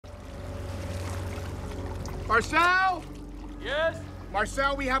Marcel? Yes?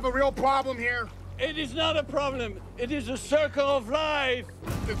 Marcel, we have a real problem here. It is not a problem. It is a circle of life.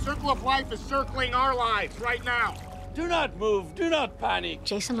 The circle of life is circling our lives right now. Do not move. Do not panic.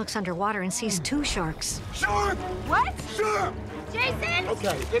 Jason looks underwater and sees two sharks. Sure! What? Sure! Jason!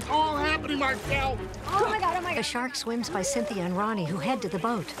 Okay, it's all happening, Marcel. Oh my God, oh my A God. shark swims by Cynthia and Ronnie, who head to the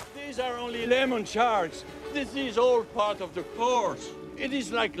boat. These are only lemon sharks. This is all part of the course. It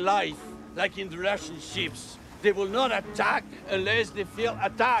is like life, like in the Russian ships. They will not attack unless they feel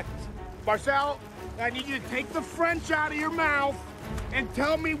attacked. Marcel, I need you to take the French out of your mouth and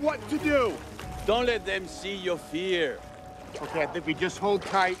tell me what to do. Don't let them see your fear. Okay, I think we just hold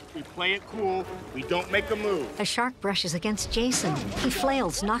tight, we play it cool, we don't make a move. A shark brushes against Jason. He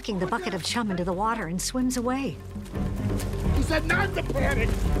flails, knocking the bucket of chum into the water and swims away. He said not to panic!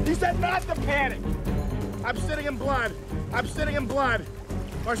 He said not to panic! I'm sitting in blood. I'm sitting in blood.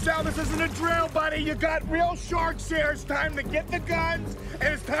 Marcel, this isn't a drill, buddy. You got real sharks here. It's time to get the guns,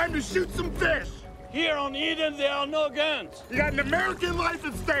 and it's time to shoot some fish. Here on Eden, there are no guns. You got an American life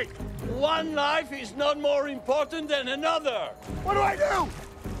at stake. One life is not more important than another. What do I do?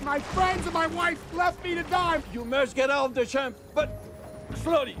 My friends and my wife left me to die. You must get out of the champ, but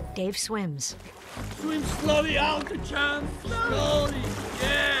slowly. Dave swims. Swim slowly out the champ. Slowly.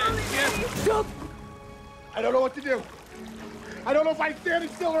 Yes. Jump. I don't know what to do. I don't know if I'm standing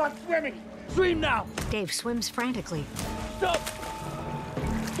still or I'm swimming. Swim now. Dave swims frantically. Stop.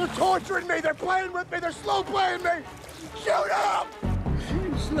 They're torturing me. They're playing with me. They're slow playing me. Shoot up!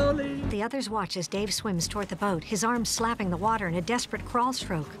 Swim slowly. The others watch as Dave swims toward the boat, his arms slapping the water in a desperate crawl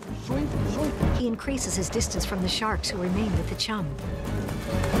stroke. Swim, swim. He increases his distance from the sharks who remain with the chum.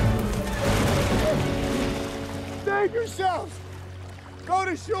 Save yourselves. Go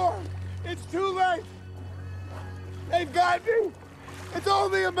to shore. It's too late. They've got me. It's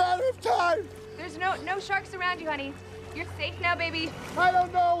only a matter of time. There's no sharks around you, honey. You're safe now, baby. I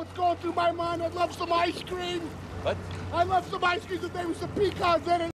don't know what's going through my mind. I'd love some ice cream. What? I'd love some ice cream if there was some pecans in it.